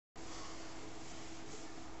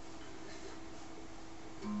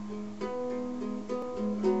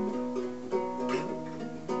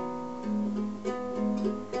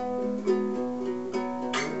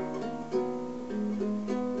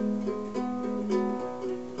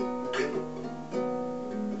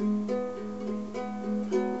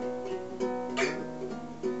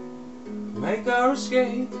your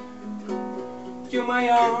escape. You're my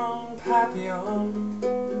young papillon.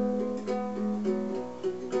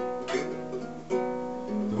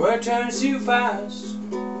 The world turns you fast,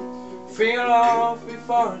 feel off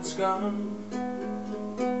before it's gone.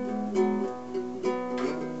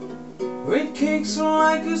 It kicks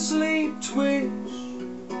like a sleep twitch.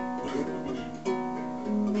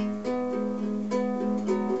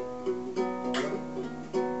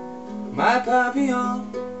 My papillon,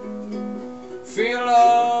 feel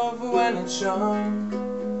love when it's shown.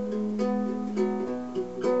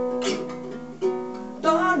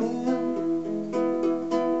 Darling,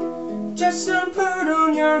 just don't put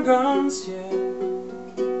on your guns yet.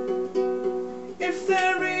 If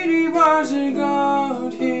there really was a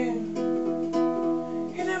God here,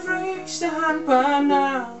 he'd have reached the hand by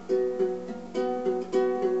now.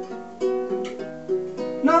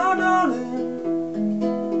 No, darling,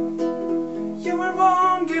 you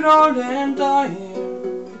won't get old and die here.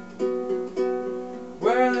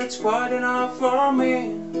 Well, it's quite enough for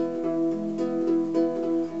me.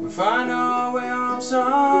 We find our way up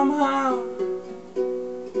somehow.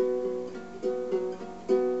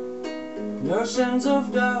 No sense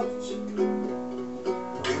of doubt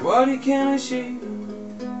of what he can achieve.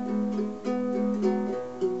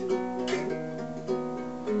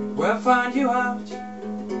 We'll find you out.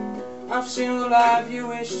 I've seen the life you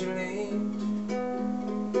wish to lead.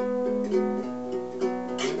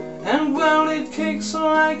 And well, it kicks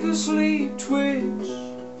like a sleep twitch.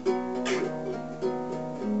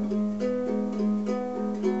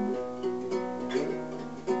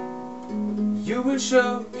 You will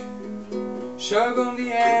choke on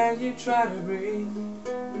the air you try to breathe.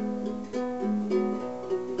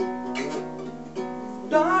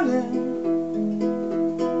 Darling,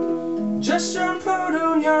 just don't put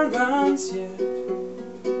on your guns yet.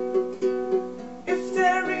 If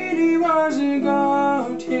there really was a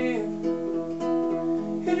God here,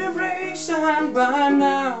 he'd have raised a hand by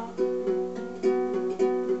now.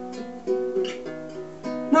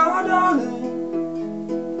 No, darling,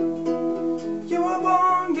 you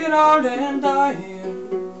won't get old and die here.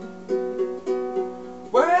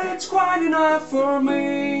 Well, it's quite enough for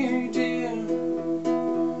me, dear.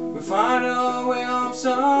 We find our way up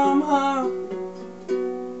somehow.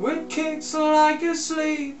 With kicks like a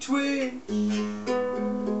sleep twitch.